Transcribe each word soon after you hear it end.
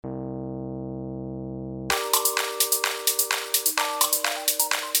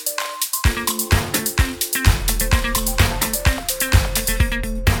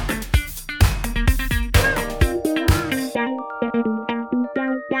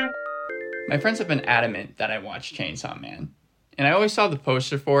My friends have been adamant that I watch Chainsaw Man. And I always saw the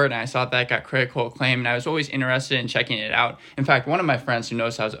poster for it, and I saw that got critical acclaim, and I was always interested in checking it out. In fact, one of my friends who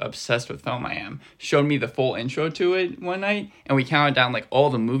knows how obsessed with film I am showed me the full intro to it one night, and we counted down like all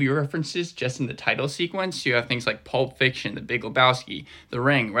the movie references just in the title sequence. You have things like Pulp Fiction, The Big Lebowski, The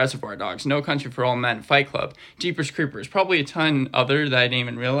Ring, Reservoir Dogs, No Country for Old Men, Fight Club, Jeepers Creepers, probably a ton other that I didn't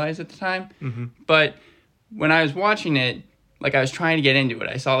even realize at the time. Mm-hmm. But when I was watching it, like, I was trying to get into it.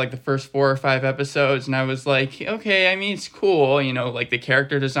 I saw, like, the first 4 or 5 episodes, and I was like, okay, I mean, it's cool. You know, like, the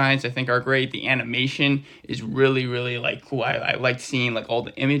character designs, I think, are great. The animation is really, really, like, cool. I liked seeing, like, all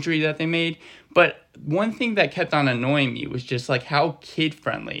the imagery that they made. But one thing that kept on annoying me was just, like, how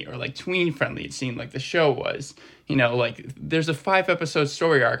kid-friendly or, like, tween-friendly it seemed like the show was. You know, like, there's a 5-episode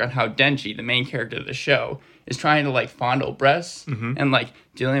story arc on how Denji, the main character of the show, is trying to, like, fondle breasts and, like,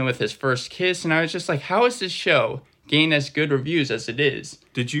 dealing with his first kiss. And I was just like, how is this show gain as good reviews as it is?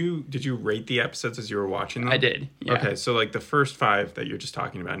 Did you rate the episodes as you were watching them? I did, yeah. Okay, so like the first 5 that you're just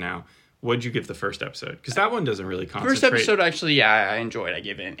talking about now, what'd you give the first episode? Because that one doesn't really concentrate. First episode, actually, yeah, I enjoyed. I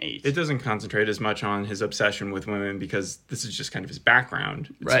gave it an 8. It doesn't concentrate as much on his obsession with women because this is just kind of his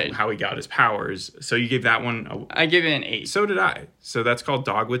background. It's right. How he got his powers. So you gave that one I gave it an 8. So did I. So that's called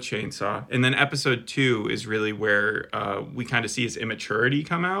Dog with Chainsaw. And then episode 2 is really where we kind of see his immaturity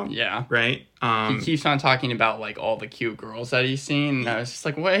come out. Yeah. Right? He keeps on talking about, like, all the cute girls that he's seen, and I was just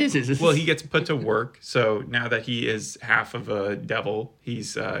like, what is this? Well, he gets put to work, so now that he is half of a devil,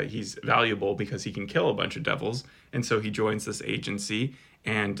 he's valuable because he can kill a bunch of devils, and so he joins this agency,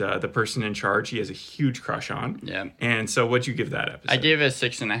 and the person in charge he has a huge crush on. Yeah. And so what'd you give that episode? I gave it a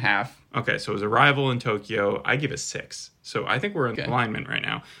 6.5. Okay, so it was Arrival in Tokyo. I give it 6. So I think we're in alignment right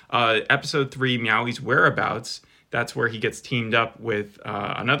now. Episode 3, Meowie's Whereabouts. That's where he gets teamed up with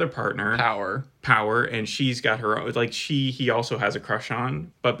another partner. Power, and she's got her own, like, he also has a crush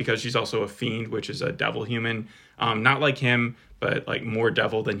on, but because she's also a fiend, which is a devil human, not like him, but like more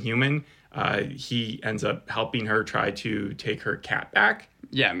devil than human, he ends up helping her try to take her cat back.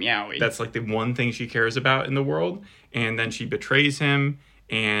 Yeah, Meowie. That's like the one thing she cares about in the world, and then she betrays him.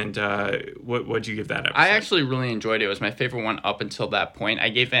 And what'd you give that episode? I actually really enjoyed it. It was my favorite one up until that point. I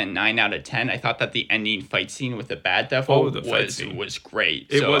gave it a 9 out of 10. I thought that the ending fight scene with the bad devil was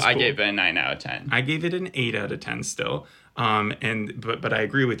great. I gave it a 9 out of 10. I gave it an 8 out of 10 still. But I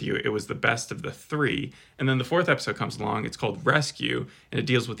agree with you. It was the best of the 3. And then the 4th episode comes along. It's called Rescue, and it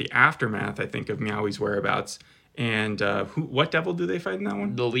deals with the aftermath, I think, of Meowie's Whereabouts. And what devil do they fight in that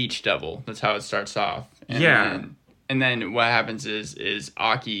one? The Leech Devil. That's how it starts off. And then what happens is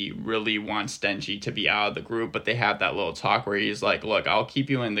Aki really wants Denji to be out of the group, but they have that little talk where he's like, look, I'll keep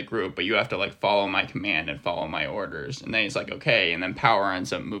you in the group, but you have to, like, follow my command and follow my orders. And then he's like, okay. And then Power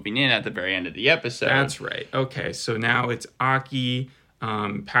ends up moving in at the very end of the episode. That's right. Okay, so now it's Aki,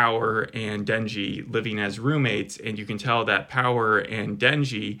 Power, and Denji living as roommates, and you can tell that Power and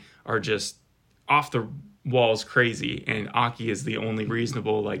Denji are just off the walls crazy, and Aki is the only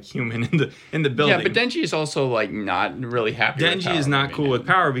reasonable, like, human in the building. Yeah, but Denji is also, like, not really happy with Power. Denji is not cool with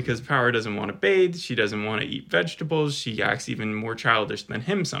Power because Power doesn't want to bathe, she doesn't want to eat vegetables, she acts even more childish than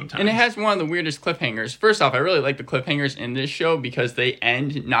him sometimes. And it has one of the weirdest cliffhangers. First off, I really like the cliffhangers in this show because they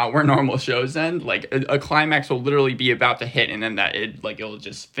end not where normal shows end. Like, a climax will literally be about to hit, and then it'll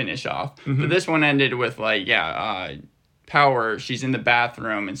just finish off. Mm-hmm. But this one ended with, like, Power, she's in the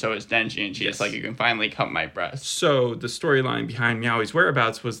bathroom, and so is Denji, and she's like, you can finally cut my breast. So the storyline behind Meowie's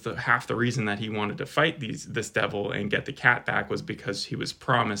Whereabouts was half the reason that he wanted to fight this devil and get the cat back was because he was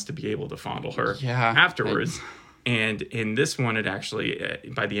promised to be able to fondle her afterwards. And in this one, it actually,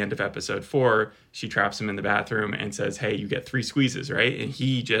 by the end of episode 4, she traps him in the bathroom and says, hey, you get 3 squeezes, right? And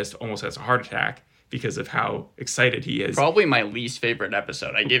he just almost has a heart attack because of how excited he is. Probably my least favorite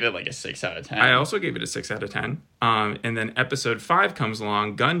episode. I gave it like a 6 out of 10. I also gave it a 6 out of 10. And then episode 5 comes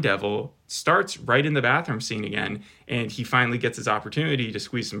along. Gun Devil starts right in the bathroom scene again. And he finally gets his opportunity to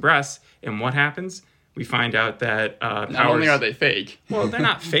squeeze some breasts. And what happens? We find out that not only are they fake. Well, they're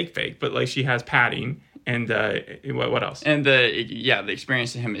not fake, but like she has padding. And what else? And the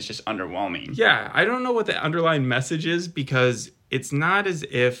experience to him is just underwhelming. Yeah, I don't know what the underlying message is because it's not as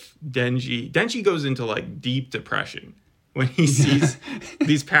if Denji goes into like deep depression when he sees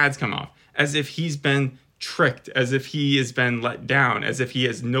these pads come off, as if he's been tricked, as if he has been let down, as if he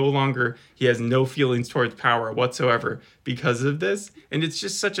has no feelings towards Power whatsoever because of this. And it's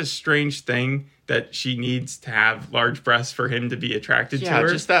just such a strange thing that she needs to have large breasts for him to be attracted to her.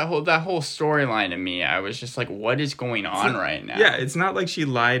 Yeah, just that whole storyline to me, I was just like, what is going on right now? Yeah, it's not like she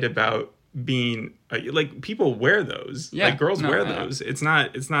lied about being like people wear those. Yeah, like girls wear those. It's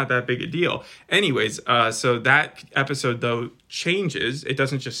not that big a deal. Anyways, so that episode though changes. It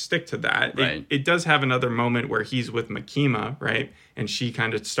doesn't just stick to that. Right. It does have another moment where he's with Makima, right? And she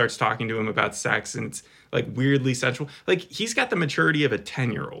kind of starts talking to him about sex, and it's like weirdly sensual. Like, he's got the maturity of a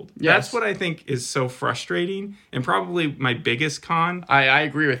 10-year-old. Yes. That's what I think is so frustrating, and probably my biggest con. I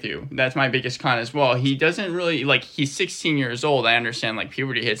agree with you. That's my biggest con as well. He doesn't really, like, he's 16 years old. I understand, like,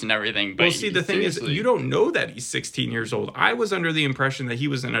 puberty hits and everything. But well, see, the thing is, you don't know that he's 16 years old. I was under the impression that he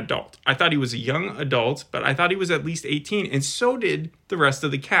was an adult. I thought he was a young adult, but I thought he was at least 18, and so did the rest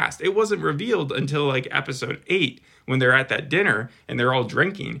of the cast. It wasn't revealed until, like, episode 8, when they're at that dinner and they're all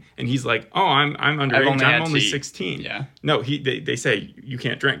drinking, and he's like, "Oh, I'm underage. I'm only 16." Yeah. No, they say you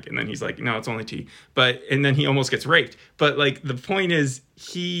can't drink, and then he's like, "No, it's only tea." And then he almost gets raped. But like, the point is,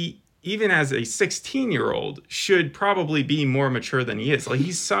 he, even as a 16-year-old, should probably be more mature than he is. Like,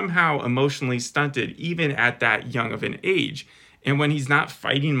 he's somehow emotionally stunted even at that young of an age. And when he's not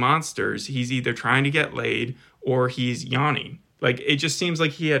fighting monsters, he's either trying to get laid or he's yawning. Like, it just seems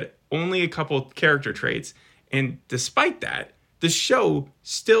like he had only a couple character traits. And despite that, the show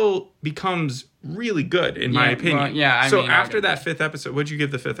still becomes really good, in my opinion. Well, yeah, so after that 5th episode, what'd you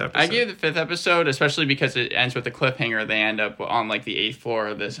give the 5th episode? I gave the 5th episode, especially because it ends with a cliffhanger. They end up on, like, the 8th floor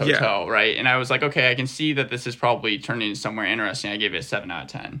of this hotel, right? And I was like, okay, I can see that this is probably turning into somewhere interesting. I gave it a 7 out of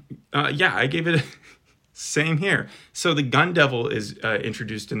 10. Yeah, I gave it same here. So the Gun Devil is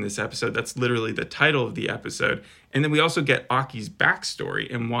introduced in this episode. That's literally the title of the episode. And then we also get Aki's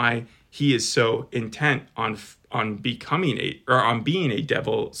backstory and why he is so intent on being a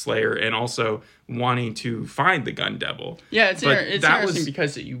devil slayer, and also wanting to find the Gun Devil. Yeah, it's interesting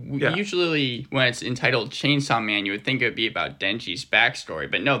because usually when it's entitled Chainsaw Man, you would think it would be about Denji's backstory,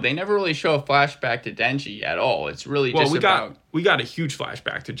 but no, they never really show a flashback to Denji at all. It's really we got a huge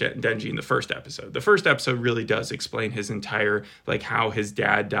flashback to Denji in the first episode. The first episode really does explain his entire, like, how his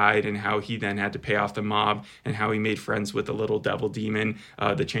dad died and how he then had to pay off the mob and how he made friends with the little devil demon,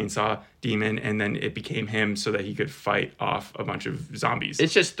 the chainsaw demon, and then it became him so that he could fight off a bunch of zombies.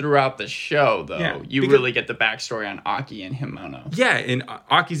 It's just throughout the show, though, you really get the backstory on Aki and Himono. Yeah, and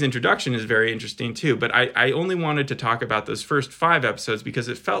Aki's introduction is very interesting too, but I only wanted to talk about those first 5 episodes because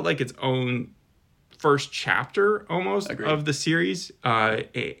it felt like its own first chapter almost of the series,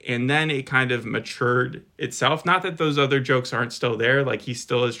 and then it kind of matured itself. Not that those other jokes aren't still there, like he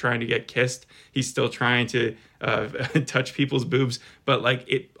still is trying to get kissed, he's still trying to touch people's boobs, but like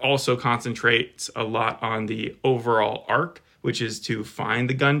it also concentrates a lot on the overall arc, which is to find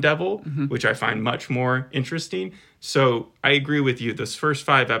the Gun Devil, which I find much more interesting. So I agree with you. Those first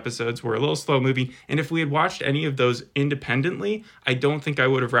 5 episodes were a little slow moving, and if we had watched any of those independently, I don't think I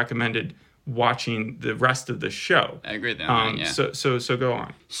would have recommended watching the rest of the show. I agree with that. Yeah. So go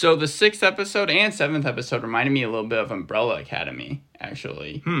on. So the 6th episode and 7th episode reminded me a little bit of Umbrella Academy,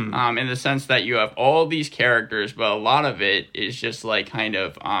 actually. In the sense that you have all these characters, but a lot of it is just like kind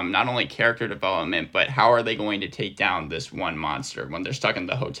of not only character development, but how are they going to take down this one monster when they're stuck in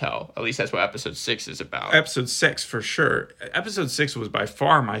the hotel? At least that's what episode 6 is about. Episode 6, for sure. Episode 6 was by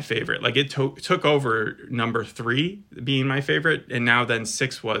far my favorite. Like, it took over number 3 being my favorite, and now then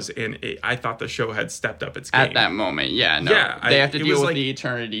 6 was, and I thought the show had stepped up its game. At that moment, yeah. No, they have to deal with the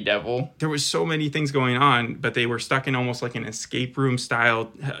Eternity Devil. There was so many things going on, but they were stuck in almost like an escape room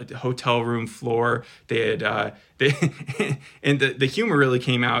style hotel room floor. They had and the humor really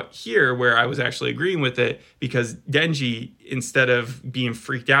came out here, where I was actually agreeing with it, because Denji, instead of being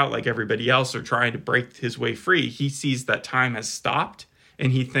freaked out like everybody else or trying to break his way free, he sees that time has stopped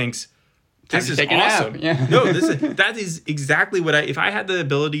and he thinks, this is awesome. Yeah. No, that is exactly what if I had the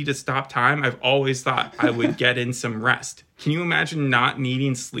ability to stop time, I've always thought I would get in some rest. Can you imagine not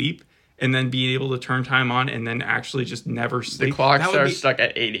needing sleep and then being able to turn time on and then actually just never sleep? The clock starts stuck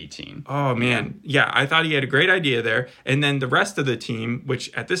at 8:18. Oh, man. Yeah, I thought he had a great idea there. And then the rest of the team,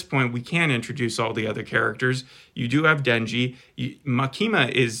 which at this point we can introduce all the other characters. You do have Denji. Makima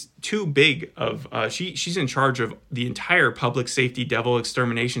is too big of... she's in charge of the entire Public Safety Devil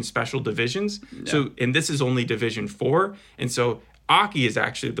Extermination Special Divisions. Yeah. And this is only Division 4. And so Aki is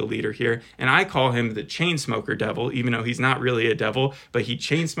actually the leader here, and I call him the chain smoker devil, even though he's not really a devil, but he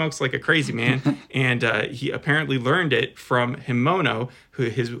chain smokes like a crazy man. And he apparently learned it from Himono, who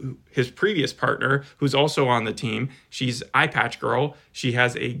his previous partner, who's also on the team. She's Eye Patch Girl. She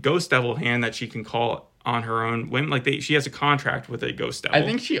has a ghost devil hand that she can call on her own whim. Like she has a contract with a ghost devil. I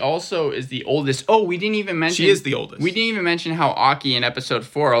think she also is the oldest. Oh, we didn't even mention... She is the oldest. We didn't even mention how Aki in episode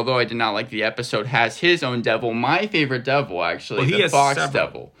 4, although I did not like the episode, has his own devil. My favorite devil, actually. The Fox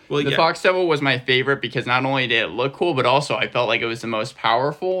Devil. Well, the Fox Devil was my favorite because not only did it look cool, but also I felt like it was the most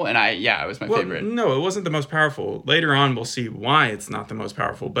powerful, and it was my favorite. No, it wasn't the most powerful. Later on, we'll see why it's not the most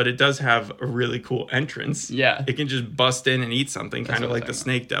powerful, but it does have a really cool entrance. Yeah. It can just bust in and eat something, kind of like the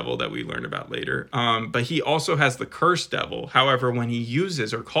Snake Devil that we learned about later. But he also has the Cursed Devil. However, when he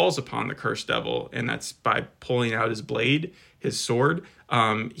uses or calls upon the Cursed Devil, and that's by pulling out his blade, his sword,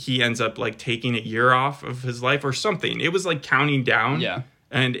 he ends up like taking a year off of his life or something. It was like counting down. Yeah.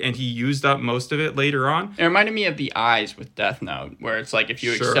 And he used up most of it later on. It reminded me of the Eyes with Death Note, where it's like if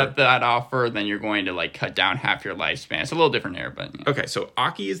you accept that offer, then you're going to like cut down half your lifespan. It's a little different here, but... Yeah. Okay, so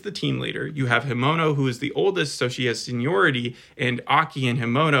Aki is the team leader. You have Himono, who is the oldest, so she has seniority. And Aki and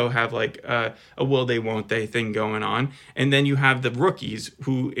Himono have like a will they, won't they thing going on. And then you have the rookies,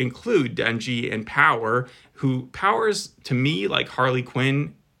 who include Denji and Power, who Power's, to me, like Harley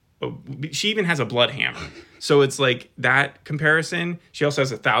Quinn. She even has a blood hammer. So it's like that comparison. She also has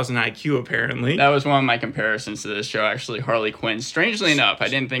 1,000 IQ, apparently. That was one of my comparisons to this show, actually, Harley Quinn. Strangely enough, I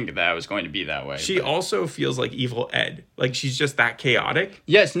didn't think that was going to be that way. She also feels like Evil Ed. Like, she's just that chaotic.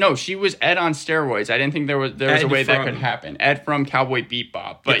 Yes, no, she was Ed on steroids. I didn't think there was a way that could happen. Ed from Cowboy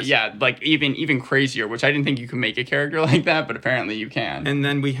Bebop. But yeah, like even crazier, which I didn't think you could make a character like that, but apparently you can. And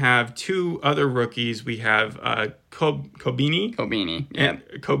then we have two other rookies. We have Kobeni. Yeah.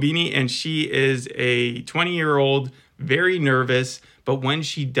 Kobeni, and she is a 20-year-old, very nervous, but when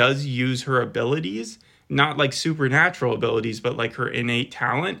she does use her abilities, not like supernatural abilities, but like her innate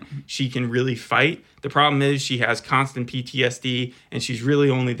talent, she can really fight. The problem is she has constant PTSD and she's really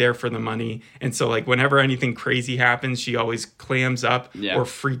only there for the money. And so like whenever anything crazy happens, she always clams up or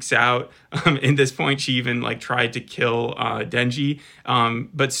freaks out. In this point, she even like tried to kill Denji.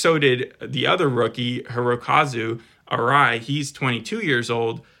 But so did the other rookie, Hirokazu Arai. He's 22 years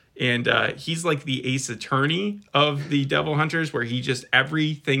old. And he's like the ace attorney of the Devil Hunters, where he just,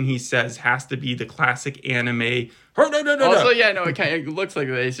 everything he says has to be the classic anime. Also, yeah, no, it kind of looks like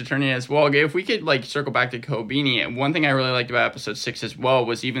the ace attorney as well. If we could like circle back to Kobeni, one thing I really liked about episode 6 as well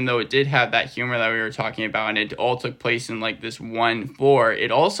was even though it did have that humor that we were talking about, and it all took place in like this one floor,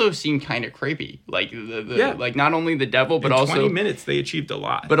 it also seemed kind of creepy. Like like not only the devil, but also 20 minutes they achieved a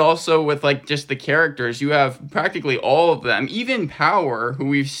lot. But also with like just the characters, you have practically all of them, even Power, who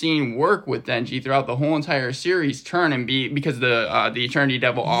we've seen work with Denji throughout the whole entire series, turn and be because the Eternity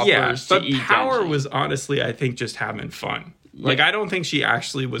Devil offers to eat Power Denji. Was honestly, I think, just having fun. Like, I don't think she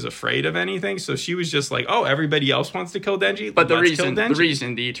actually was afraid of anything. So she was just like, oh, everybody else wants to kill Denji. But the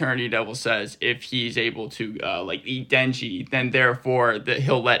reason the Eternity Devil says if he's able to like eat Denji, then therefore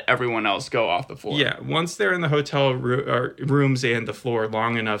he'll let everyone else go off the floor. Yeah, once they're in the hotel rooms and the floor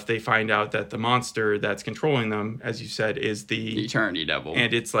long enough, they find out that the monster that's controlling them, as you said, is the Eternity Devil.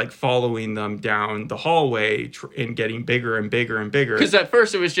 And it's like following them down the hallway and getting bigger and bigger and bigger. Because at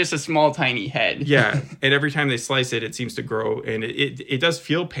first it was just a small, tiny head. Yeah, and every time they slice it, it seems to grow. And it does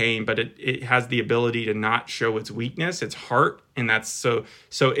feel pain, but it has the ability to not show its weakness, its heart, and that's so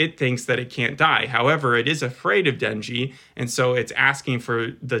it thinks that it can't die. However, it is afraid of Denji, and so it's asking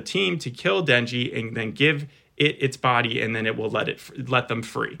for the team to kill Denji and then give it its body, and then it will let them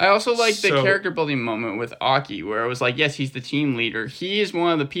free. I also like the character building moment with Aki, where it was like, yes, he's the team leader. He is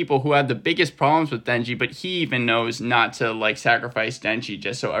one of the people who had the biggest problems with Denji, but he even knows not to like sacrifice Denji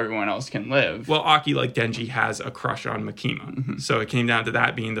just so everyone else can live. Well, Aki, like Denji, has a crush on Makima. Mm-hmm. So it came down to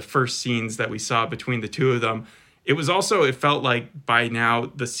that being the first scenes that we saw between the two of them. It was also, it felt like by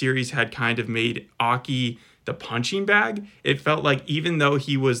now the series had kind of made Aki the punching bag. It felt like even though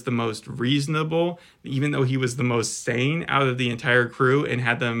he was the most reasonable, even though he was the most sane out of the entire crew and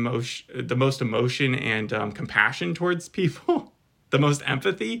had the most emotion and compassion towards people, the most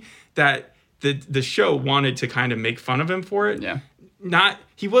empathy, that the show wanted to kind of make fun of him for it. Yeah.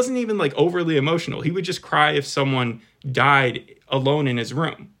 He wasn't even like overly emotional. He would just cry if someone died alone in his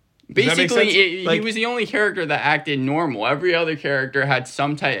room. Basically, he was the only character that acted normal. Every other character had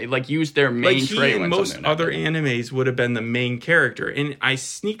some type, like, used their main trait. Like, most other animes would have been the main character. And I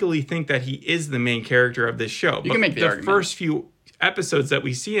sneakily think that he is the main character of this show. You can make the argument. First few episodes that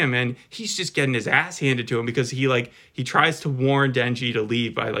we see him in, he's just getting his ass handed to him because he tries to warn Denji to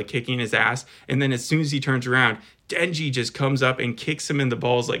leave by, like, kicking his ass. And then as soon as he turns around, Denji just comes up and kicks him in the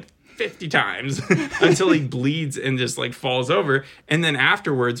balls, like, 50 times until he bleeds and just like falls over. And then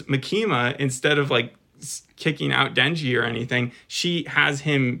afterwards, Makima, instead of like kicking out Denji or anything, she has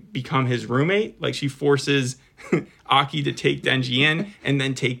him become his roommate. Like she forces Aki to take Denji in and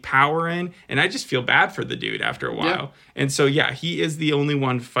then take Power in. And I just feel bad for the dude after a while. Yeah. And so, yeah, he is the only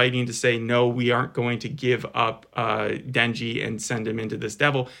one fighting to say, no, we aren't going to give up Denji and send him into this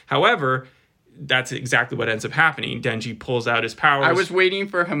devil. However, that's exactly what ends up happening. Denji pulls out his powers. I was waiting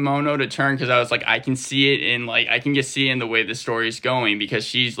for Himono to turn because I was like, I can see it in I can just see it in the way the story's going because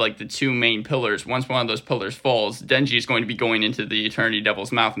she's like the two main pillars. Once one of those pillars falls, Denji is going to be going into the Eternity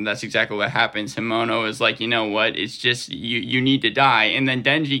Devil's mouth, and that's exactly what happens. Himono is like, you know what? It's just you need to die, and then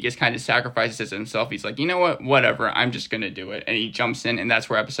Denji just kind of sacrifices himself. He's like, you know what? Whatever. I'm just gonna do it, and he jumps in, and that's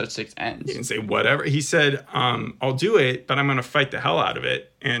where episode 6 ends. He didn't say whatever. He said, I'll do it, but I'm gonna fight the hell out of it.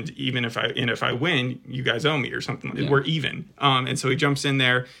 And even if I win, you guys owe me or something. Yeah. We're even. And so he jumps in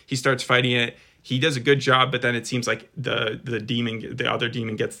there. He starts fighting it. He does a good job, but then it seems like the other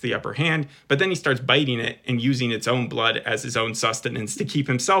demon gets the upper hand. But then he starts biting it and using its own blood as his own sustenance to keep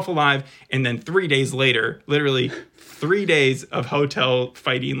himself alive. And then 3 days later, literally 3 days of hotel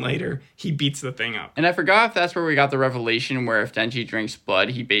fighting later, he beats the thing up. And I forgot if that's where we got the revelation where if Denji drinks blood,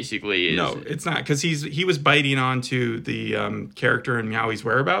 he basically is... No, it's not, because he was biting onto the character in Meowie's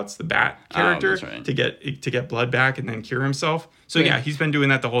Whereabouts, the bat character, right, to get blood back and then cure himself. So yeah, he's been doing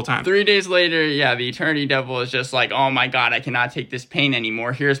that the whole time. 3 days later, yeah, the Eternity Devil is just like, oh my god, I cannot take this pain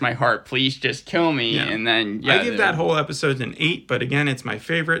anymore. Here's my heart. Please just kill me. Yeah. And then, yeah. I give that whole episode an 8, but again, it's my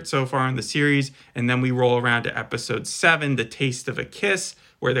favorite so far in the series. And then we roll around to episode 7, The Taste of a Kiss,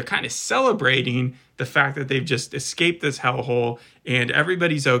 where they're kind of celebrating the fact that they've just escaped this hellhole and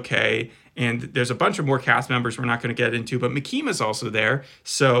everybody's okay. And there's a bunch of more cast members we're not going to get into, but Mikima's also there.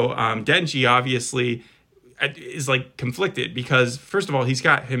 So Denji obviously is like conflicted because, first of all, he's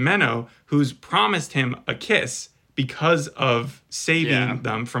got Himeno, who's promised him a kiss because of saving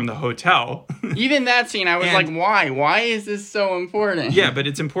them from the hotel. Even that scene, I was like, why? Why is this so important? Yeah, but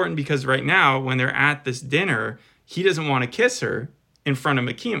it's important because right now, when they're at this dinner, he doesn't want to kiss her in front of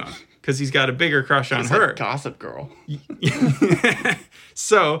Mikima because he's got a bigger crush on her. Like Gossip Girl.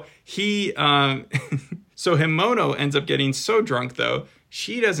 So so Himono ends up getting so drunk, though,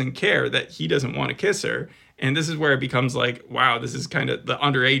 she doesn't care that he doesn't want to kiss her. And this is where it becomes like, wow, this is kind of the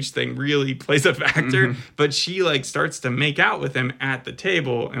underage thing really plays a factor. Mm-hmm. But she like starts to make out with him at the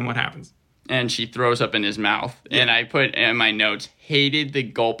table. And what happens? And she throws up in his mouth. Yeah. And I put in my notes, hated the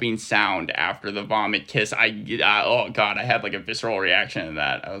gulping sound after the vomit kiss. Oh God, I had like a visceral reaction to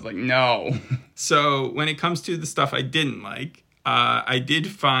that. I was like, no. So when it comes to the stuff I didn't like, I did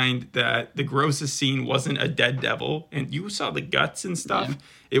find that the grossest scene wasn't a dead devil. And you saw the guts and stuff. Yeah.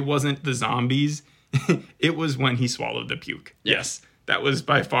 It wasn't the zombies. It was when he swallowed the puke. Yes, that was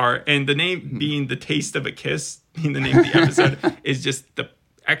by far. And the name being The Taste of a Kiss, being the name of the episode, is just the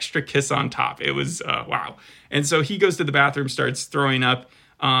extra kiss on top. It was, wow. And so he goes to the bathroom, starts throwing up.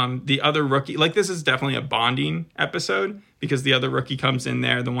 The other rookie, like this is definitely a bonding episode because the other rookie comes in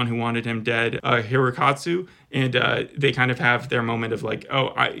there, the one who wanted him dead, Hirokatsu. And they kind of have their moment of like, oh,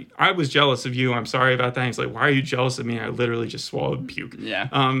 I was jealous of you. I'm sorry about that. And he's like, why are you jealous of me? I literally just swallowed puke.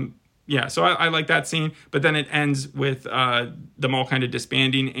 Yeah. Yeah, so I like that scene. But then it ends with them all kind of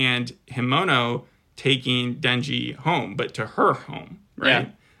disbanding and Himono taking Denji home, but to her home, right?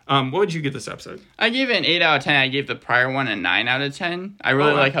 Yeah. What would you give this episode? I gave it an 8 out of 10. I gave the prior one a 9 out of 10. I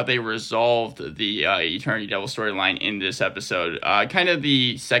really like how they resolved the Eternity Devil storyline in this episode. Kind of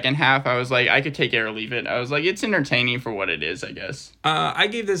the second half, I was like, I could take it or leave it. I was like, it's entertaining for what it is, I guess. I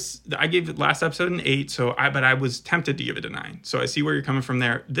gave the last episode an 8, but I was tempted to give it a 9. So I see where you're coming from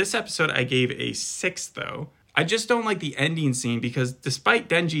there. This episode, I gave a 6, though. I just don't like the ending scene because despite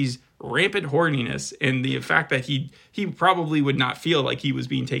Denji's rampant horniness and the fact that he probably would not feel like he was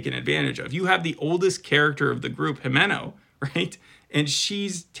being taken advantage of. You have the oldest character of the group, Himeno, right? And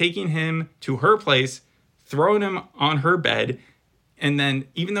she's taking him to her place, throwing him on her bed, and then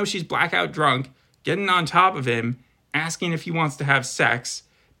even though she's blackout drunk, getting on top of him, asking if he wants to have sex,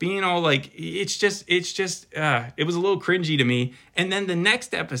 being all like, it was a little cringy to me. And then the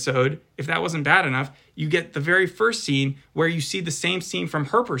next episode, if that wasn't bad enough, you get the very first scene where you see the same scene from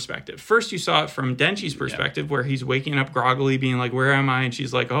her perspective. First, you saw it from Denji's perspective, where he's waking up groggily, being like, where am I? And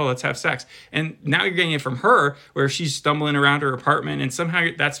she's like, oh, let's have sex. And now you're getting it from her, where she's stumbling around her apartment, and somehow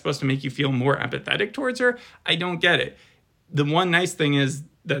that's supposed to make you feel more empathetic towards her. I don't get it. The one nice thing is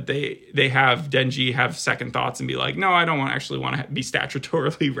that they have Denji have second thoughts and be like, no, I don't actually want to be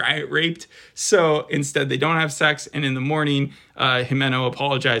statutorily raped. So instead they don't have sex. And in the morning, Himeno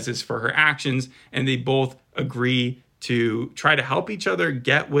apologizes for her actions and they both agree to try to help each other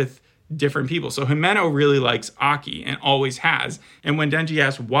get with different people. So Himeno really likes Aki and always has. And when Denji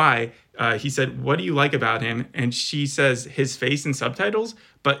asked why, he said, what do you like about him? And she says his face in subtitles,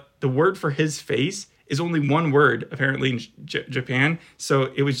 but the word for his face is only one word apparently in Japan,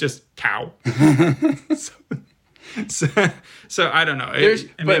 so it was just cow. So I don't know.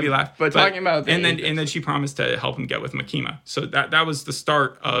 It made me laugh. But talking about and then she promised to help him get with Makima. So that was the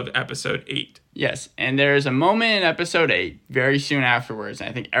start of episode 8. Yes, and there's a moment in episode 8 very soon afterwards. And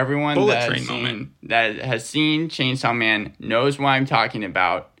I think everyone that has seen Chainsaw Man knows what I'm talking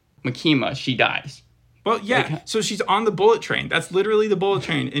about. Makima, she dies. Well, yeah. So she's on the bullet train. That's literally the bullet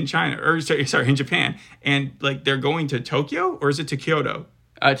train in China, or sorry, in Japan. And like they're going to Tokyo, or is it to Kyoto?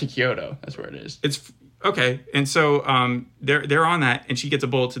 To Kyoto. That's where it is. It's okay. And so they're on that, and she gets a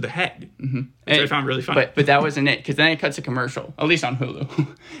bullet to the head, which I found really funny. But that wasn't it, because then it cuts a commercial, at least on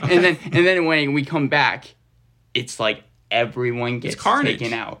Hulu. Okay. and then when we come back, it's like everyone gets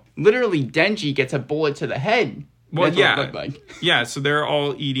taken out. Literally, Denji gets a bullet to the head. Well, yeah. What it looked like. Yeah, so they're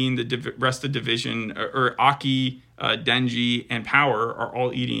all eating the rest of division, or Aki, Denji, and Power are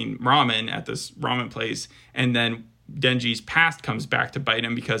all eating ramen at this ramen place. And then Denji's past comes back to bite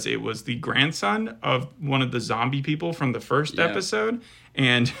him because it was the grandson of one of the zombie people from the first episode.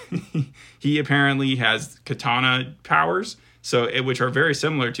 And he apparently has katana powers, which are very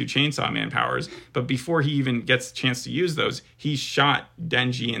similar to Chainsaw Man powers. But before he even gets a chance to use those, he shot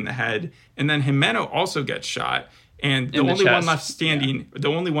Denji in the head. And then Himeno also gets shot. And the only one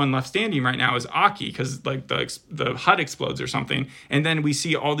left standing right now is Aki, because like the hut explodes or something. And then we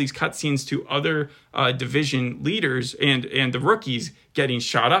see all these cutscenes to other division leaders and the rookies getting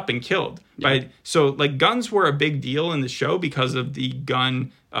shot up and killed. Yeah. So like guns were a big deal in the show because of the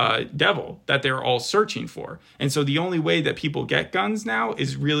gun devil that they're all searching for. And so the only way that people get guns now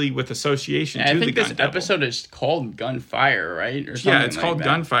is really with association to the gun devil. I think this episode is called Gunfire, right? Or something it's called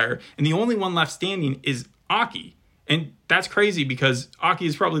Gunfire. And the only one left standing is Aki. And that's crazy because Aki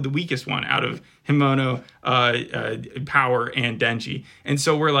is probably the weakest one out of Himeno, Power, and Denji. And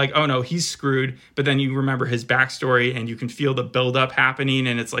so we're like, oh no, he's screwed. But then you remember his backstory and you can feel the buildup happening.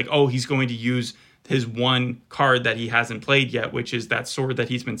 And it's like, oh, he's going to use his one card that he hasn't played yet, which is that sword that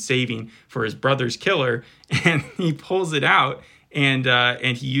he's been saving for his brother's killer. And he pulls it out and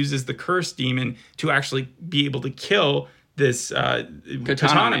he uses the curse demon to actually be able to kill this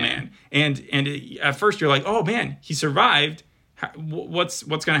Katana Man. And at first you're like, oh man, he survived. What's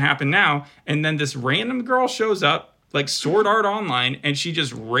going to happen now? And then this random girl shows up, like Sword Art Online, and she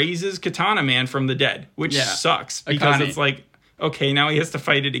just raises Katana Man from the dead, which sucks because it's like, okay, now he has to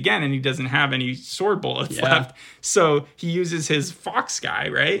fight it again, and he doesn't have any sword bullets left. So he uses his fox guy,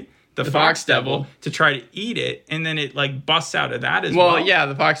 right? The Fox Devil to try to eat it, and then it like busts out of that as well. Well, yeah,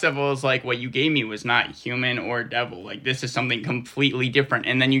 the Fox Devil is like, what you gave me was not human or devil. Like, this is something completely different.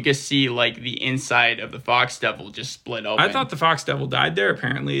 And then you just see like the inside of the Fox Devil just split open. I thought the Fox Devil died there.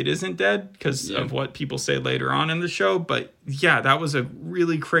 Apparently it isn't dead because of what people say later on in the show. But yeah, that was a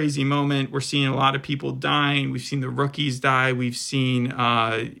really crazy moment. We're seeing a lot of people dying. We've seen the rookies die. We've seen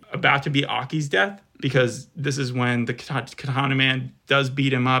about to be Aki's death, because this is when the Katana Man does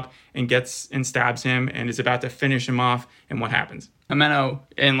beat him up and gets and stabs him and is about to finish him off. And what happens? Himeno,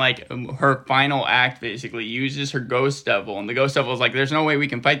 in like her final act, basically uses her Ghost Devil, and the Ghost Devil is like, "There's no way we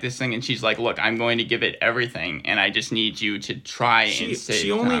can fight this thing." And she's like, "Look, I'm going to give it everything, and I just need you to try and save."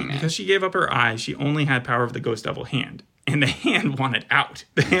 She only, because she gave up her eye, she only had power of the Ghost Devil hand. And the hand wanted out.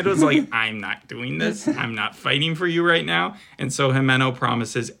 The hand was like, I'm not doing this. I'm not fighting for you right now. And so Himeno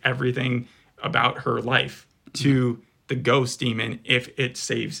promises everything about her life to the ghost demon if it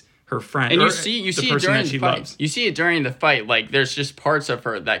saves her friend. And you see it during the fight. Loves. You see it during the fight. Like, there's just parts of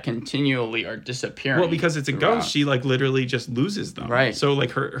her that continually are disappearing. Well, because it's a ghost, she like literally just loses them. Right. So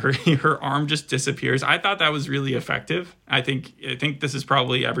like her arm just disappears. I thought that was really effective. I think this is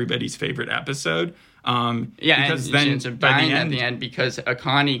probably everybody's favorite episode. Because then ends up dying at the end because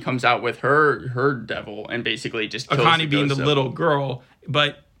Akane comes out with her devil and basically just kills Akane being the little girl,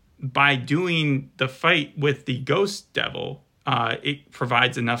 but by doing the fight with the ghost devil, it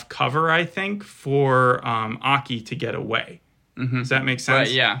provides enough cover, I think, for Aki to get away. Mm-hmm. Does that make sense?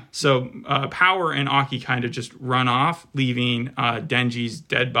 Right, yeah. So Power and Aki kind of just run off, leaving Denji's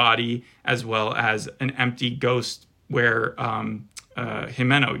dead body as well as an empty ghost where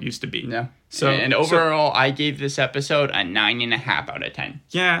Himeno used to be. Yeah. And overall, I gave this episode a 9.5 out of 10.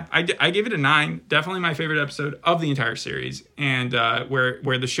 Yeah, I gave it a 9. Definitely my favorite episode of the entire series. And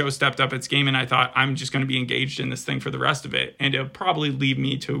where the show stepped up its game, and I thought, I'm just going to be engaged in this thing for the rest of it. And it'll probably leave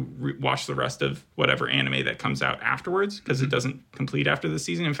me to watch the rest of whatever anime that comes out afterwards, because it doesn't complete after the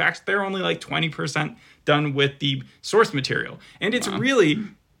season. In fact, they're only like 20% done with the source material. And it's really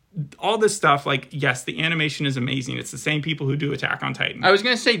all this stuff, like, yes, the animation is amazing. It's the same people who do Attack on Titan. I was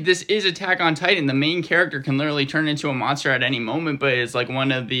going to say, this is Attack on Titan. The main character can literally turn into a monster at any moment, but is like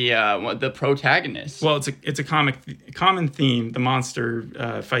one of the protagonists. Well, it's a common theme. The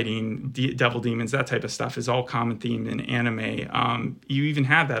monster fighting devil demons, that type of stuff is all common theme in anime. You even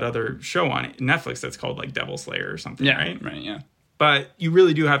have that other show on Netflix that's called like Devil Slayer or something, right? Right, yeah. But you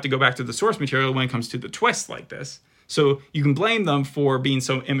really do have to go back to the source material when it comes to the twists like this. So you can blame them for being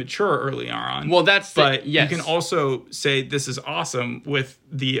so immature early on. Well, yes. You can also say this is awesome with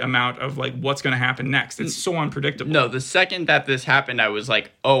the amount of like what's going to happen next. It's so unpredictable. No, the second that this happened, I was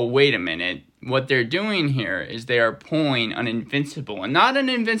like, oh, wait a minute. What they're doing here is they are pulling an Invincible, and not an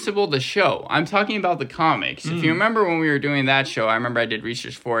Invincible the show. I'm talking about the comics. If you remember when we were doing that show, I remember I did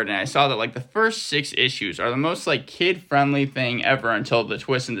research for it, and I saw that like the first 6 issues are the most like kid-friendly thing ever until the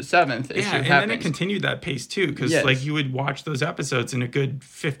twist in the 7th issue happens. Yeah, and then it continued that pace too, because like you would watch those episodes, and a good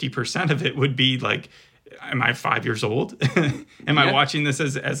 50% of it would be like, am I 5 years old? Am I watching this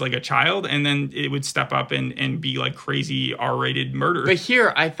as like a child? And then it would step up and be like crazy R-rated murder. But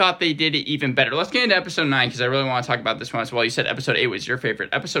here, I thought they did it even better. Let's get into episode 9, because I really want to talk about this one as well. You said episode 8 was your favorite.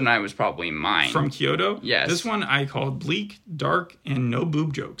 Episode 9 was probably mine. From Kyoto? Yes. This one I called bleak, dark, and no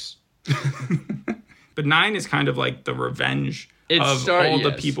boob jokes. But 9 is kind of like the revenge of all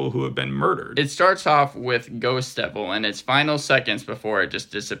the people who have been murdered. It starts off with Ghost Devil, and its final seconds before it just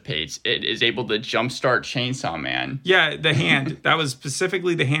dissipates, it is able to jumpstart Chainsaw Man. Yeah, the hand. That was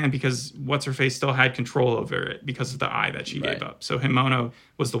specifically the hand, because What's-Her-Face still had control over it because of the eye that she gave up. So Himono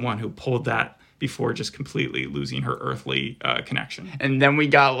was the one who pulled that before just completely losing her earthly connection. And then we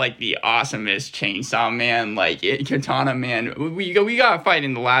got like the awesomest Chainsaw Man, like Katana Man. We got a fight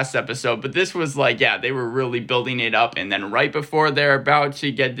in the last episode, but this was like, they were really building it up. And then right before they're about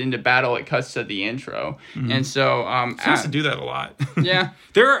to get into battle, it cuts to the intro. Mm-hmm. And so seems to do that a lot. Yeah.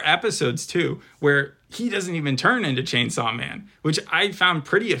 There are episodes too where he doesn't even turn into Chainsaw Man, which I found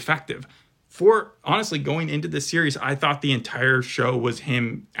pretty effective. For honestly going into this series, I thought the entire show was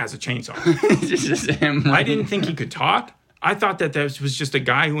him as a chainsaw. Just him. I didn't think he could talk. I thought that this was just a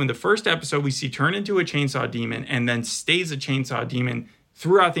guy who in the first episode we see turn into a chainsaw demon and then stays a chainsaw demon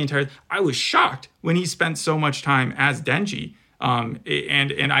throughout the entire. I was shocked when he spent so much time as Denji.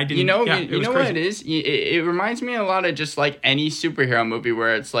 And I didn't. You know what it is? It reminds me a lot of just like any superhero movie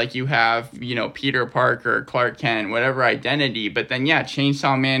where it's like you have Peter Parker, Clark Kent, whatever identity, but then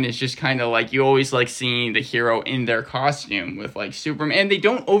Chainsaw Man is just kind of like you always like seeing the hero in their costume with like Superman, and they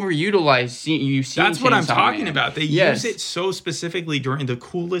don't overutilize you. That's what I'm talking about. They use it so specifically during the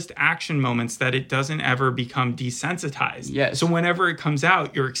coolest action moments that it doesn't ever become desensitized. Yes. So whenever it comes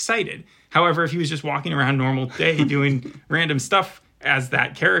out, you're excited. However, if he was just walking around normal day doing random stuff as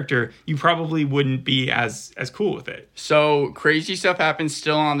that character, you probably wouldn't be as cool with it. So crazy stuff happens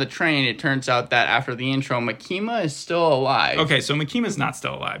still on the train. It turns out that after the intro, Makima is still alive. Okay, so Makima's not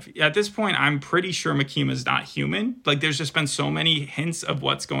still alive. At this point, I'm pretty sure Makima's not human. Like, there's just been so many hints of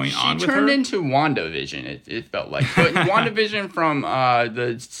what's going on with her. She turned into WandaVision, it felt like. But WandaVision from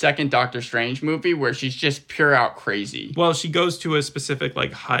the second Doctor Strange movie, where she's just pure out crazy. Well, she goes to a specific,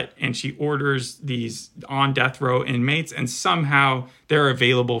 like, hut, and she orders these on death row inmates, and somehow they're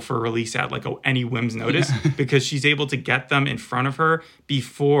available for release at like any whim's notice because she's able to get them in front of her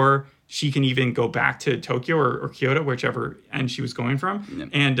before she can even go back to Tokyo or Kyoto, whichever end she was going from.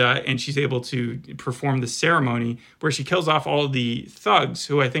 Yeah. And she's able to perform the ceremony where she kills off all of the thugs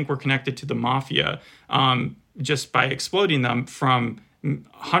who I think were connected to the mafia just by exploding them from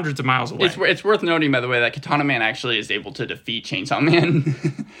hundreds of miles away. It's worth noting, by the way, that Katana Man actually is able to defeat Chainsaw Man.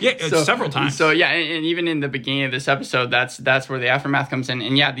 Several times. So and even in the beginning of this episode, that's where the aftermath comes in.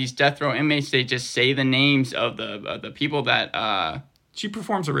 And these death row inmates, they just say the names of the people that she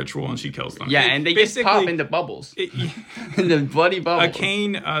performs a ritual and she kills them. Yeah, and they just pop into bubbles. The bloody bubbles.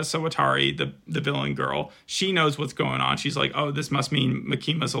 Akane Sawatari, the villain girl, she knows what's going on. She's like, oh, this must mean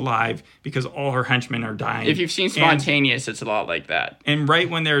Makima's alive because all her henchmen are dying. If you've seen Spontaneous, it's a lot like that. And right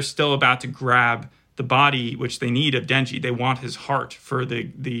when they're still about to grab the body, which they need, of Denji, they want his heart for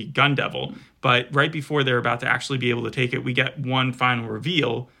the gun devil. But right before they're about to actually be able to take it, we get one final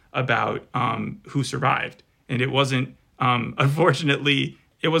reveal about who survived. And it wasn't... unfortunately,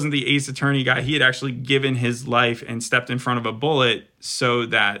 it wasn't the Ace Attorney guy. He had actually given his life and stepped in front of a bullet so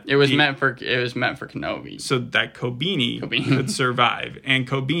that it was meant for Kenobi, so that Kobeni could survive. And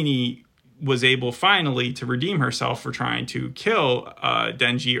Kobeni was able finally to redeem herself for trying to kill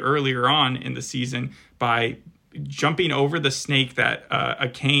Denji earlier on in the season by jumping over the snake that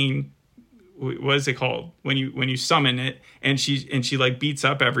Akane what is it called when you summon it, and she like beats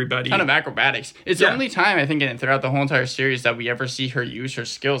up everybody. Ton of acrobatics. It's the only time I think throughout the whole entire series that we ever see her use her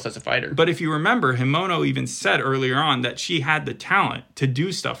skills as a fighter. But if you remember, Himono even said earlier on that she had the talent to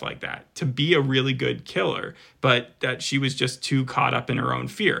do stuff like that, to be a really good killer, but that she was just too caught up in her own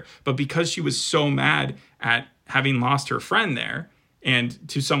fear. But because she was so mad at having lost her friend there, and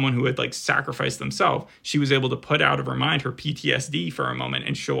to someone who had like sacrificed themselves, she was able to put out of her mind her PTSD for a moment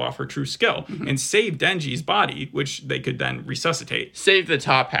and show off her true skill and save Denji's body, which they could then resuscitate. Save the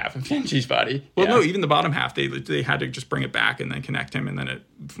top half of Denji's body. Well, no, even the bottom half, they had to just bring it back and then connect him, and then it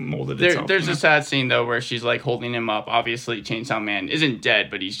molded itself. There's a sad scene though where she's like holding him up. Obviously, Chainsaw Man isn't dead,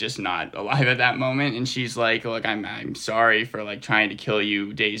 but he's just not alive at that moment. And she's like, "Look, I'm sorry for like trying to kill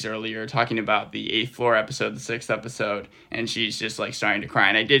you days earlier." Talking about the 8th floor episode, the 6th episode, and she's just like starting to cry.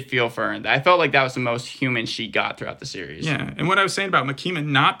 And I did feel for her. I felt like that was the most human she got throughout the series. Yeah, and what I was saying about Makima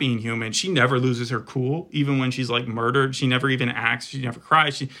not being human, she never loses her cool, even when she's like murdered. She never even acts. She never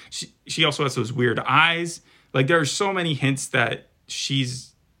cries. She also has those weird eyes. Like there are so many hints that she's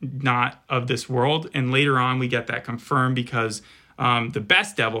not of this world. And later on, we get that confirmed because the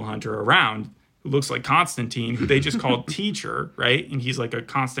best devil hunter around, who looks like Constantine, who they just called Teacher, right? And he's like a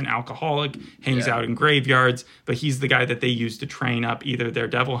constant alcoholic, hangs out in graveyards, but he's the guy that they use to train up either their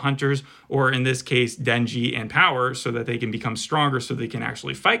devil hunters or, in this case, Denji and Power, so that they can become stronger, so they can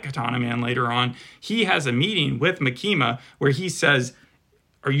actually fight Katana Man later on. He has a meeting with Makima where he says,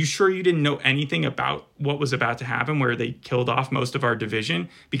 "Are you sure you didn't know anything about what was about to happen, where they killed off most of our division?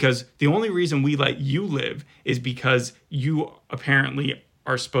 Because the only reason we let you live is because you apparently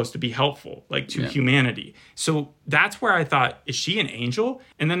are supposed to be helpful, like to humanity." So that's where I thought, is she an angel?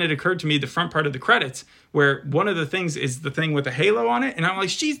 And then it occurred to me the front part of the credits, where one of the things is the thing with the halo on it, and I'm like,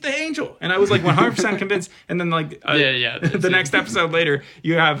 she's the angel. And I was like 100% convinced. And then like the next episode later,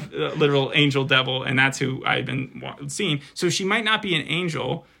 you have literal angel devil, and that's who I've been seeing. So she might not be an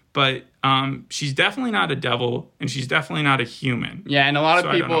angel, but she's definitely not a devil, and she's definitely not a human. Yeah, and a lot of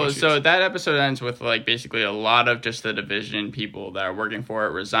people. So that episode ends with like basically a lot of just the division people that are working for it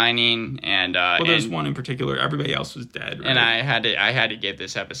resigning, and there's one in particular. Everybody else was dead. Right? And I had to give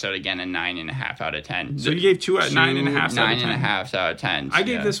this episode again a 9.5 out of 10. So you gave 9.5 out of 10. I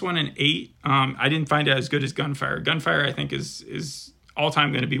gave this one an 8. I didn't find it as good as Gunfire. Gunfire, I think, is all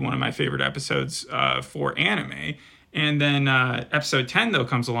time going to be one of my favorite episodes for anime. And then episode 10, though,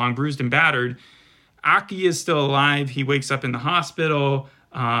 comes along, Bruised and Battered. Aki is still alive. He wakes up in the hospital.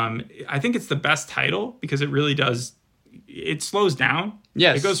 I think it's the best title because it really does. It slows down.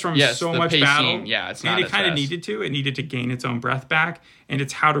 Yes. It goes from so much pacing, battle. Yeah, it's not. And it kind of needed to. It needed to gain its own breath back. And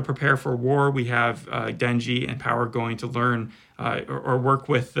it's how to prepare for war. We have Denji and Power going to learn or work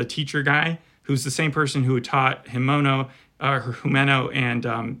with the teacher guy, who's the same person who taught Himeno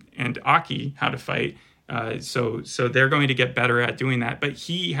and Aki how to fight. So they're going to get better at doing that. But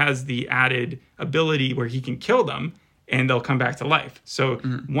he has the added ability where he can kill them and they'll come back to life. So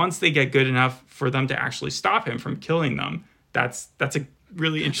once they get good enough for them to actually stop him from killing them, that's a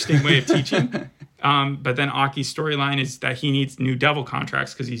really interesting way of teaching. But then Aki's storyline is that he needs new devil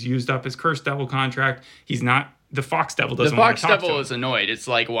contracts because he's used up his cursed devil contract. He's not... The Fox Devil doesn't want to talk to him. The Fox Devil is annoyed. It's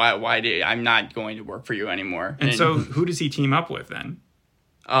like, why I'm not going to work for you anymore. And so who does he team up with then?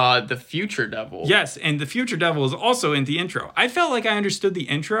 The Future Devil. Yes, and the Future Devil is also in the intro. I felt like I understood the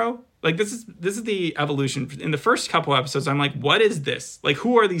intro. Like this is the evolution. In the first couple episodes, I'm like, what is this? Like,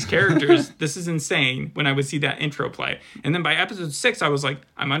 who are these characters? This is insane when I would see that intro play. And then by episode 6, I was like,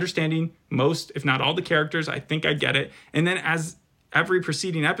 I'm understanding most, if not all the characters. I think I get it. And then as every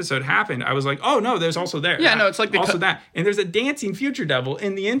preceding episode happened, I was like, oh no, there's also there. Yeah, no, it's like that. And there's a dancing Future Devil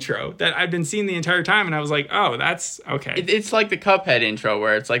in the intro that I've been seeing the entire time, and I was like, oh, that's okay. It's like the Cuphead intro,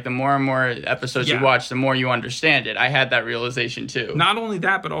 where it's like the more and more episodes you watch, the more you understand it. I had that realization too. Not only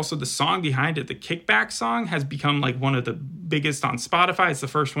that, but also the song behind it, the Kickback song, has become like one of the biggest on Spotify. It's the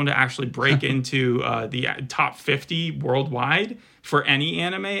first one to actually break into the top 50 worldwide for any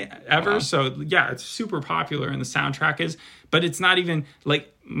anime ever. Wow. So yeah, it's super popular, and the soundtrack is, but it's not even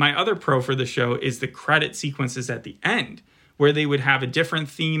like, my other pro for the show is the credit sequences at the end, where they would have a different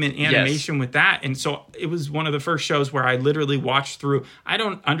theme and animation with that. And so it was one of the first shows where I literally watched through. I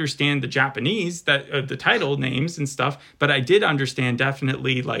don't understand the Japanese, that the title names and stuff, but I did understand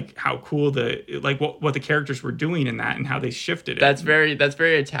definitely like how cool what the characters were doing in that and how they shifted it. That's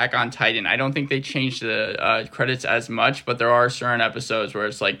very Attack on Titan. I don't think they changed the credits as much, but there are certain episodes where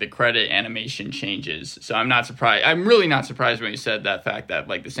it's like the credit animation changes. So I'm not surprised. I'm really not surprised when you said that fact that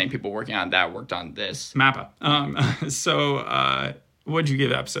like the same people working on that worked on this. MAPPA. What'd you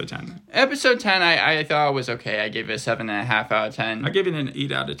give episode 10? Episode 10, I thought was okay. I gave it a 7.5 out of 10. I gave it an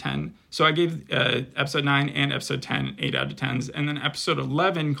 8 out of 10. So I gave episode 9 and episode 10 8 out of 10s. And then episode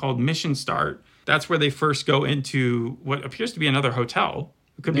 11 called Mission Start. That's where they first go into what appears to be another hotel.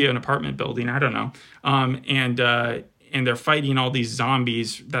 It could be an apartment building. I don't know. And they're fighting all these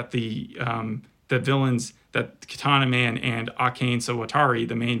zombies that the villains, that Katana Man and Akane Sawatari,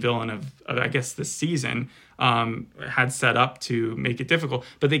 the main villain of I guess, this season, had set up to make it difficult.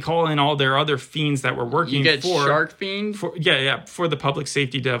 But they call in all their other fiends that were working you get Shark Fiend? For the Public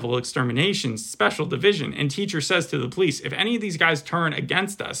Safety Devil Extermination Special Division. And Teacher says to the police, if any of these guys turn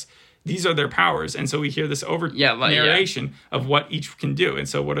against us, these are their powers. And so we hear this narration of what each can do. And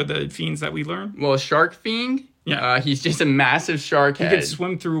so what are the fiends that we learn? Well, Shark Fiend, he's just a massive shark head. He can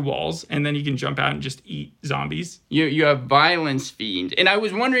swim through walls, and then he can jump out and just eat zombies. You have Violence Fiend. And I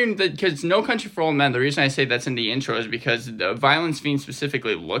was wondering, that because No Country for Old Men, the reason I say that's in the intro is because the Violence Fiend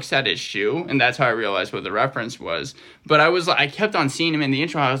specifically looks at his shoe, and that's how I realized what the reference was. But I kept on seeing him in the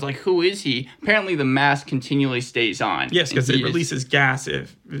intro. I was like, who is he? Apparently the mask continually stays on. Yes, because it releases gas,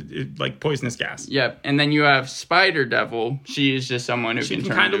 like poisonous gas. Yep. And then you have Spider Devil. She is just someone who can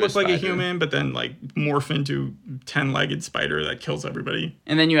kind of look like a human, but then like morph into 10-legged spider that kills everybody.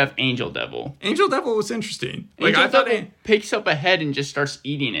 And then you have Angel Devil. Angel Devil was interesting. Angel Devil picks up a head and just starts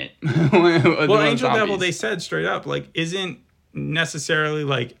eating it. Well, Angel Devil, they said straight up, like, isn't necessarily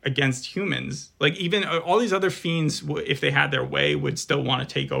like against humans. Like, even all these other fiends, if they had their way, would still want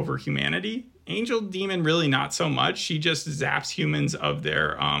to take over humanity. Angel Demon, really not so much. She just zaps humans of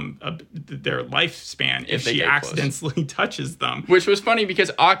their lifespan if she accidentally touches them. Which was funny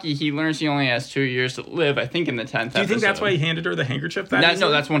because Aki, he learns he only has 2 years to live, I think, in the 10th episode. Do you think that's why he handed her the handkerchief? No,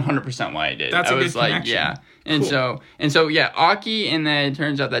 that's 100% why I did. That's a good connection. Yeah. And cool. so Aki, and then it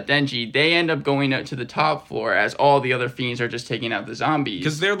turns out that Denji, they end up going up to the top floor as all the other fiends are just taking out the zombies.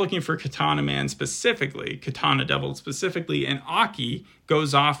 Because they're looking for Katana Man specifically, Katana Devil specifically, and Aki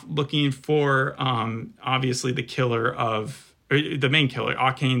goes off looking for, obviously, the main killer,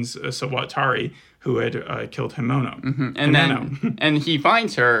 Akane Sawatari, who had killed Himono. Mm-hmm. And he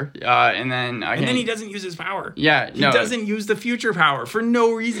finds her, and then he doesn't use his power. Yeah, he doesn't use the future power for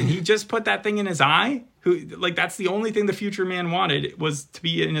no reason. He just put that thing in his eye. That's the only thing the future man wanted, was to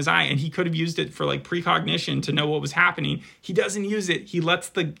be in his eye, and he could have used it for like precognition to know what was happening. He doesn't use it. He lets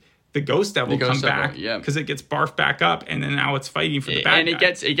the Ghost Devil come back because it gets barfed back up, and then now it's fighting for the bad guy. And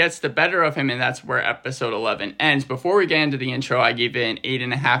it gets the better of him, and that's where episode 11 ends. Before we get into the intro, I gave it an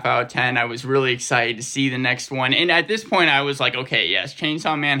 8.5 out of 10. I was really excited to see the next one, and at this point, I was like, okay, yes,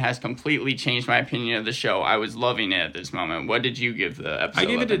 Chainsaw Man has completely changed my opinion of the show. I was loving it at this moment. What did you give the episode? I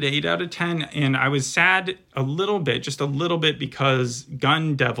gave it an 8 out of 10, and I was sad just a little bit, because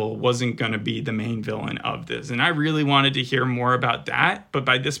Gun Devil wasn't going to be the main villain of this, and I really wanted to hear more about that, but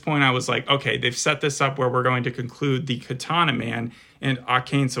by this point, I was like, okay, they've set this up where we're going to conclude the Katana Man and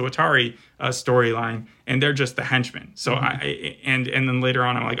Akane Sawatari storyline, and they're just the henchmen. So and then later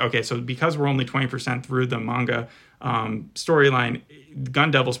on, I'm like, okay, so because we're only 20% through the manga storyline, Gun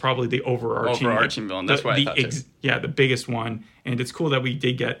Devil's probably the overarching villain. That's what I thought too. Yeah, the biggest one, and it's cool that we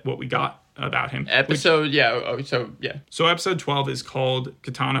did get what we got about him. So episode 12 is called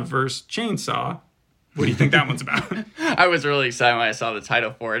Katana vs. Chainsaw. What do you think that one's about? I was really excited when I saw the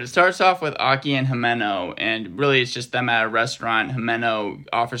title for it. It starts off with Aki and Himeno, and really it's just them at a restaurant. Himeno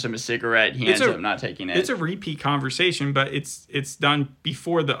offers him a cigarette. He ends up not taking it. It's a repeat conversation, but it's done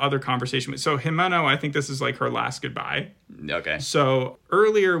before the other conversation. So Himeno, I think this is like her last goodbye. Okay. So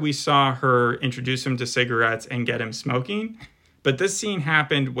earlier we saw her introduce him to cigarettes and get him smoking. But this scene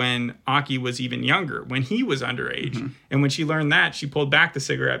happened when Aki was even younger, when he was underage. Mm-hmm. And when she learned that, she pulled back the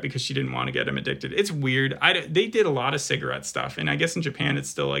cigarette because she didn't want to get him addicted. It's weird. They did a lot of cigarette stuff. And I guess in Japan, it's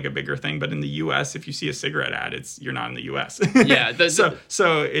still like a bigger thing. But in the U.S., if you see a cigarette ad, you're not in the U.S. Yeah.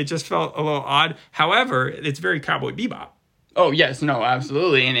 So it just felt a little odd. However, it's very Cowboy Bebop. Oh, yes. No,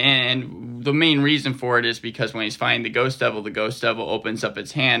 absolutely. And the main reason for it is because when he's fighting the Ghost Devil opens up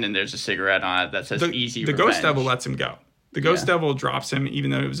its hand and there's a cigarette on it that says easy revenge. The Ghost Devil lets him go. The Ghost Devil drops him,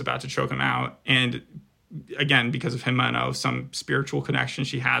 even though it was about to choke him out. And again, because of Himeno, some spiritual connection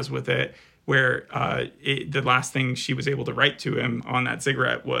she has with it, where the last thing she was able to write to him on that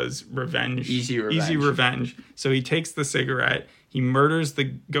cigarette was revenge. Easy revenge. So he takes the cigarette, he murders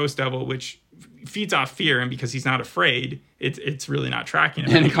the Ghost Devil, which feeds off fear, and because he's not afraid, it's really not tracking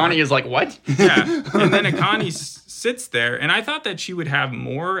him. And Akane is like, what? Yeah. And then Akane sits there, and I thought that she would have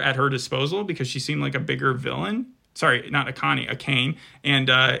more at her disposal because she seemed like a bigger villain. Sorry, not Akane, Akane.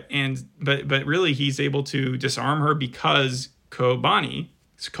 But really he's able to disarm her because Kobeni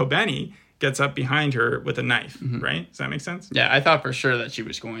gets up behind her with a knife, right? Does that make sense? Yeah, I thought for sure that she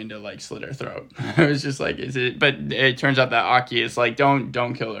was going to like slit her throat. I was just like, is it? But it turns out that Aki is like, don't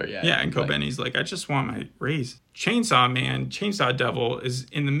kill her yet. Yeah, and Kobeni's like, I just want my raise. Chainsaw Devil is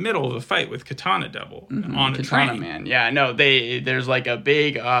in the middle of a fight with Katana Devil on a Katana train. Man. Yeah, no, there's like a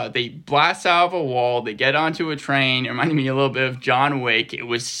big, they blast out of a wall, they get onto a train. It reminded me a little bit of John Wick. It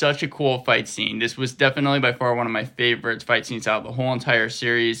was such a cool fight scene. This was definitely by far one of my favorite fight scenes out of the whole entire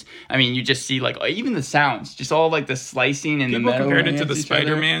series. I mean, you just see like, even the sounds, just all like the slicing and the metal. People compared it to the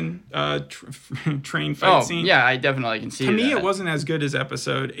Spider-Man train fight scene. Yeah, I definitely can see that. To me, it wasn't as good as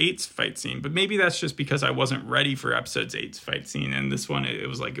episode 8's fight scene, but maybe that's just because I wasn't ready for episode 8's fight scene, and this one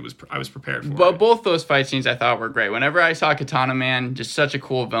I was prepared for. But both those fight scenes I thought were great. Whenever I saw Katana Man, just such a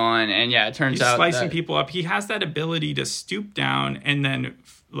cool villain, and yeah, it turns out slicing people up. He has that ability to stoop down and then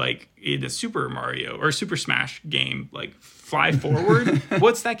like in a Super Mario or Super Smash game, like fly forward.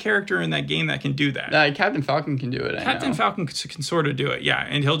 What's that character in that game that can do that? Captain Falcon can do it. Captain Falcon can sort of do it, yeah.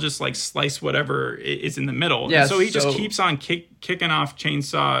 And he'll just like slice whatever is in the middle. Yeah, and so he just keeps on kicking off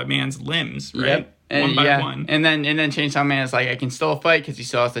Chainsaw Man's limbs, right? Yep. One by one. And then Chainsaw Man is like, I can still fight because he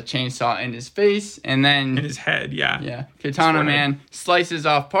still has the chainsaw in his face. And then in his head, yeah. Yeah. Katana Man slices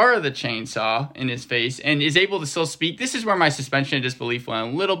off part of the chainsaw in his face and is able to still speak. This is where my suspension of disbelief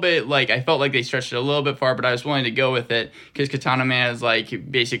went a little bit. Like, I felt like they stretched it a little bit far, but I was willing to go with it because Katana Man is like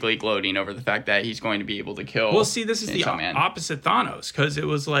basically gloating over the fact that he's going to be able to kill. Well, see, this is the opposite Thanos, because it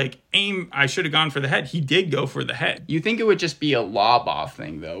was like, I should have gone for the head. He did go for the head. You think it would just be a lob off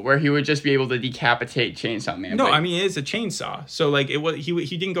thing though, where he would just be able to decapitate Chainsaw Man? No, I mean, it is a chainsaw. So like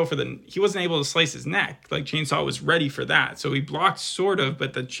he didn't go for he wasn't able to slice his neck. Like Chainsaw was ready for that. So he blocked sort of,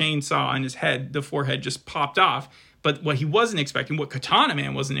 but the chainsaw on his head, the forehead just popped off. But what he wasn't expecting, what Katana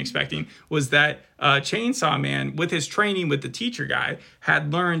Man wasn't expecting, was that Chainsaw Man, with his training with the teacher guy,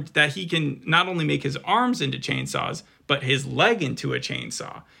 had learned that he can not only make his arms into chainsaws, but his leg into a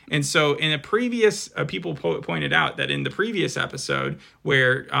chainsaw. And so in a previous, people pointed out that in the previous episode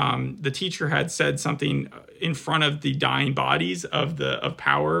where the teacher had said something in front of the dying bodies of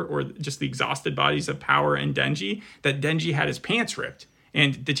Power, or just the exhausted bodies of Power and Denji, that Denji had his pants ripped.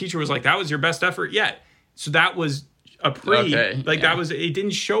 And the teacher was like, that was your best effort yet. So that was that was, it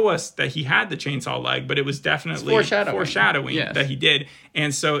didn't show us that he had the chainsaw leg, but it was definitely foreshadowing that he did.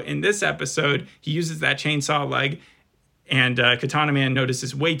 And so in this episode, he uses that chainsaw leg, and Katana Man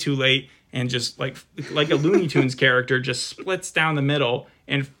notices way too late and just like a Looney Tunes character just splits down the middle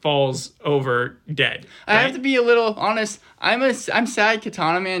and falls over dead. Right? I have to be a little honest. I'm sad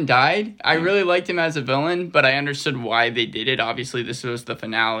Katana Man died. I really liked him as a villain, but I understood why they did it. Obviously, this was the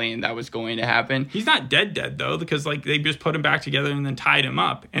finale, and that was going to happen. He's not dead though, because like they just put him back together and then tied him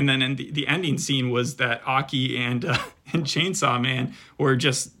up. And then in the ending scene was that Aki and Chainsaw Man were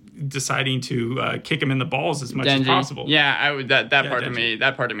just deciding to kick him in the balls as much as possible. Yeah, that part of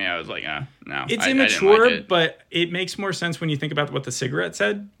me, I was like, no. It's immature, like it. But it makes more sense when you think about what the cigarette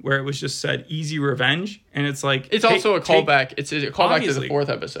said, where it was just said easy revenge, and it's like it's also a callback. It's a callback to the 4th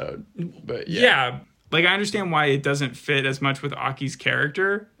episode. But yeah, like I understand why it doesn't fit as much with Aki's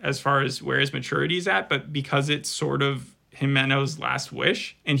character as far as where his maturity is at, but because it's sort of Himeno's last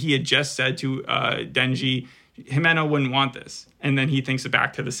wish, and he had just said to Denji, Himeno wouldn't want this. And then he thinks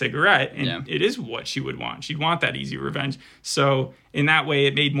back to the cigarette, and it is what she would want. She'd want that easy revenge. So in that way,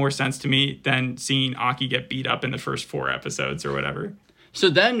 it made more sense to me than seeing Aki get beat up in the first 4 episodes or whatever. So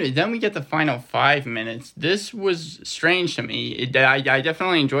then we get the final 5 minutes. This was strange to me. I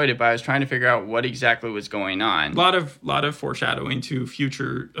definitely enjoyed it, but I was trying to figure out what exactly was going on. A lot of foreshadowing to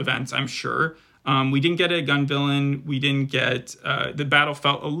future events, I'm sure. We didn't get a gun villain. We didn't get... the battle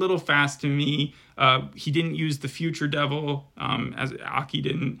felt a little fast to me. He didn't use the future devil, as Aki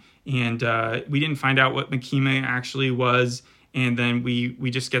didn't. And we didn't find out what Makima actually was. And then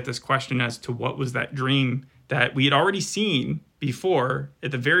we just get this question as to what was that dream that we had already seen before at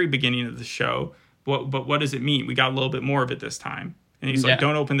the very beginning of the show. But what does it mean? We got a little bit more of it this time. And he's like,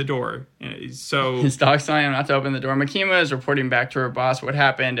 don't open the door. So his dog's telling him not to open the door. Makima is reporting back to her boss what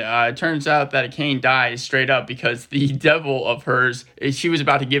happened. It turns out that Kane dies straight up because the devil of hers, she was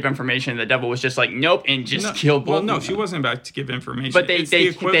about to give information. The devil was just like, nope, and just killed both of them. Well, no, she wasn't about to give information. But they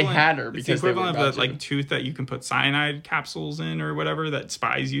had her because it's the equivalent of the like tooth that you can put cyanide capsules in or whatever that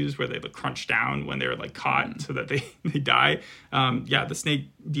spies use, where they like crunch down when they're like caught so that they die. The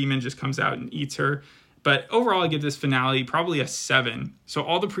snake demon just comes out and eats her. But overall, I give this finale probably a 7. So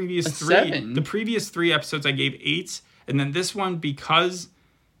all the previous three episodes, I gave 8s. And then this one, because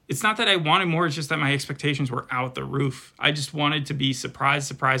it's not that I wanted more, it's just that my expectations were out the roof. I just wanted to be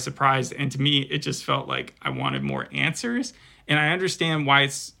surprised. And to me, it just felt like I wanted more answers. And I understand why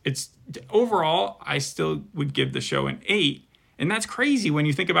it's overall, I still would give the show an 8. And that's crazy when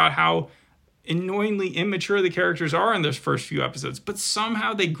you think about how annoyingly immature the characters are in those first few episodes, but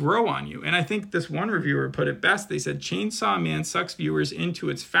somehow they grow on you. And I think this one reviewer put it best. They said Chainsaw Man sucks viewers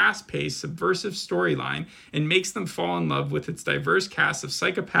into its fast-paced, subversive storyline and makes them fall in love with its diverse cast of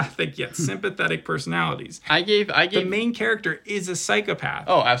psychopathic yet sympathetic personalities. I gave the main character is a psychopath.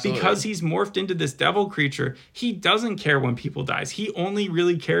 Oh, absolutely. Because he's morphed into this devil creature, he doesn't care when people dies. He only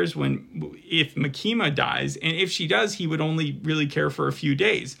really cares if Makima dies, and if she does, he would only really care for a few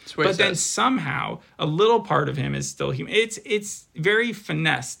days. But then somehow a little part of him is still human. It's very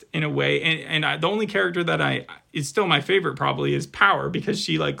finessed in a way, and the only character that is still my favorite probably is Power, because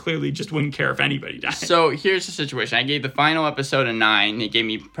she like clearly just wouldn't care if anybody died. So here's the situation. I gave the final episode a 9. It gave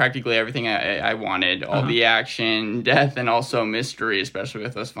me practically everything I wanted. All the action, death, and also mystery, especially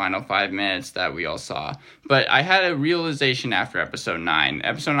with those final 5 minutes that we all saw. But I had a realization after episode 9.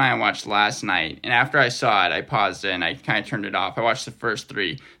 Episode 9 I watched last night, and after I saw it, I paused it and I kind of turned it off. I watched the first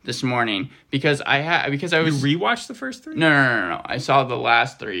 3 this morning because I was... You rewatched the first 3? No. I saw the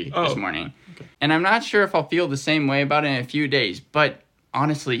last 3 this morning. Okay. And I'm not sure if I'll feel the same way about it in a few days, but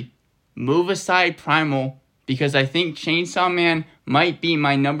honestly, move aside Primal, because I think Chainsaw Man might be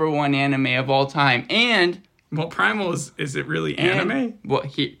my number 1 anime of all time. And... Well, Primal is it really anime? Well,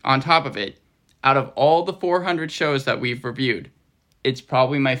 on top of it, out of all the 400 shows that we've reviewed, it's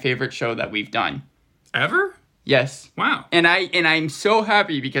probably my favorite show that we've done. Ever? Yes. Wow. And I'm so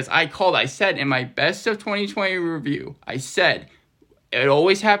happy because I said in my best of 2020 review, I said, it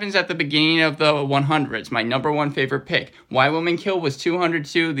always happens at the beginning of the 100s. My number 1 favorite pick. Why Women Kill was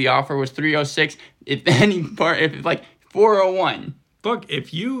 202. The Offer was 306. If 401. Look,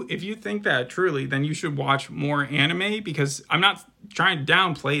 if you think that truly, then you should watch more anime, because I'm not trying to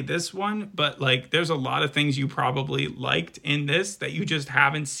downplay this one, but like there's a lot of things you probably liked in this that you just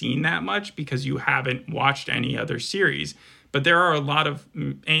haven't seen that much because you haven't watched any other series. But there are a lot of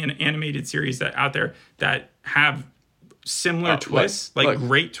animated series that out there that have similar twists,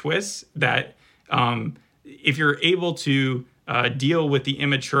 great twists that if you're able to deal with the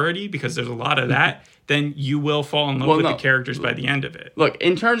immaturity, because there's a lot of that, then you will fall in love with the characters by the end of it. Look,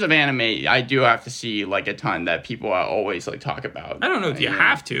 in terms of anime, I do have to see like a ton that people always like talk about. I don't know if you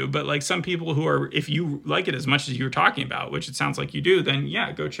have to, but like some people who are, if you like it as much as you were talking about, which it sounds like you do, then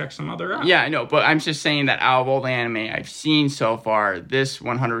yeah, go check some other out. Yeah, I know, but I'm just saying that out of all the anime I've seen so far, this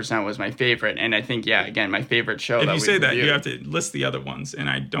 100% was my favorite, and I think, yeah, again, my favorite show. If you say that, you have to list the other ones, and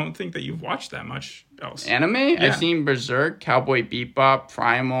I don't think that you've watched that much else. Anime? Yeah. I've seen Berserk, Cowboy Bebop,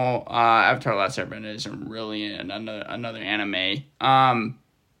 Primal, Avatar: Last Airbender isn't really another anime.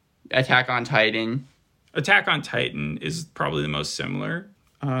 Attack on Titan. Attack on Titan is probably the most similar.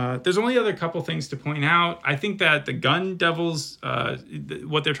 There's only other couple things to point out. I think that the Gun Devils,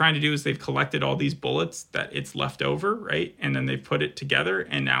 what they're trying to do is they've collected all these bullets that it's left over, right? And then they've put it together,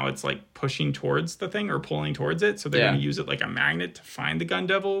 and now it's like pushing towards the thing or pulling towards it. So they're going to use it like a magnet to find the Gun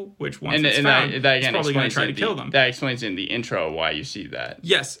Devil, which once it's found, it's probably going to try to kill them. That explains in the intro why you see that.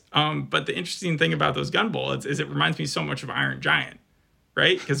 Yes, but the interesting thing about those gun bullets is it reminds me so much of Iron Giant.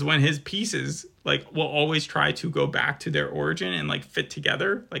 Right? Because when his pieces like will always try to go back to their origin and like fit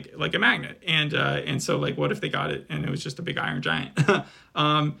together like a magnet. And so like what if they got it and it was just a big Iron Giant?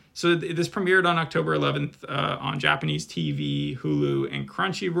 So this premiered on October 11th on Japanese TV, Hulu, and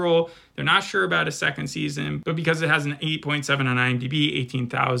Crunchyroll. They're not sure about a second season, but because it has an 8.7 on IMDb,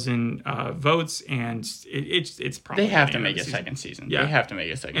 18,000 votes, and it's probably they have to make a second season. Yeah, they have to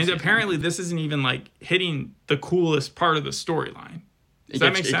make a second season. And apparently this isn't even like hitting the coolest part of the storyline. Does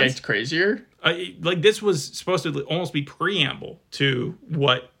that make sense? It gets crazier? Like this was supposed to almost be preamble to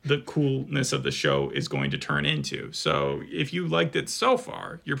what the coolness of the show is going to turn into. So if you liked it so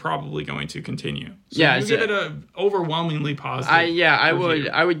far, you're probably going to continue. So you give it a overwhelmingly positive review.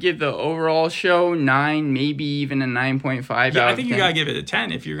 I would give the overall show 9, maybe even a 9.5. Yeah, I think you gotta give it a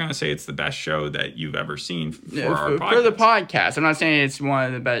 10 if you're gonna say it's the best show that you've ever seen for our podcast. For the podcast. I'm not saying it's one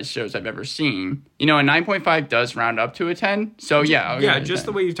of the best shows I've ever seen. You know, a 9.5 does round up to a 10. So yeah, just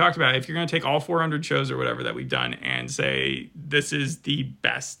the way you talked about it. If you're gonna take all 400 shows or whatever that we've done and say this is the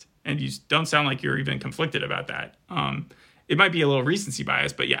best, and you don't sound like you're even conflicted about that. It might be a little recency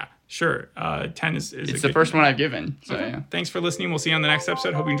bias, but yeah, sure. 10 is it's the first one I've given. So yeah. Thanks for listening. We'll see you on the next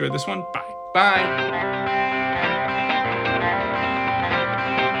episode. Hope you enjoyed this one. Bye. Bye.